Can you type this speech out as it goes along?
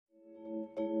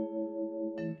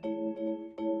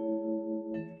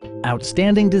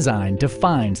Outstanding design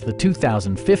defines the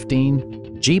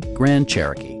 2015 Jeep Grand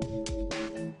Cherokee.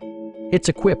 It's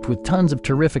equipped with tons of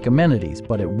terrific amenities,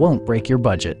 but it won't break your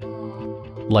budget.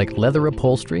 Like leather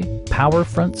upholstery, power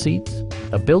front seats,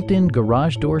 a built-in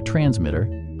garage door transmitter,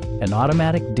 an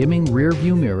automatic dimming rear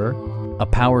view mirror, a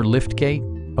power liftgate,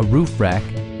 a roof rack,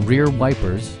 rear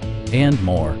wipers, and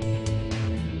more.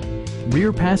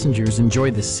 Rear passengers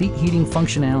enjoy the seat heating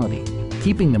functionality,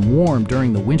 keeping them warm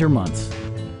during the winter months.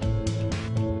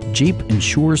 Jeep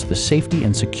ensures the safety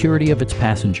and security of its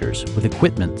passengers with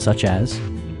equipment such as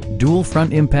dual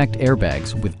front impact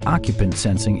airbags with occupant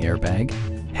sensing airbag,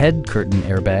 head curtain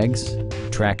airbags,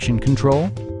 traction control,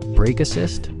 brake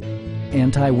assist,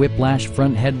 anti-whiplash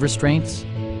front head restraints,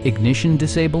 ignition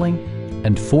disabling,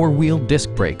 and four-wheel disc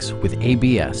brakes with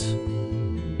ABS.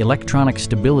 Electronic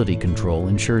stability control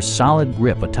ensures solid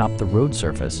grip atop the road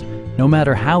surface, no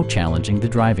matter how challenging the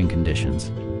driving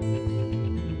conditions.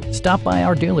 Stop by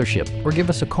our dealership or give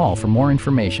us a call for more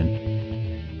information.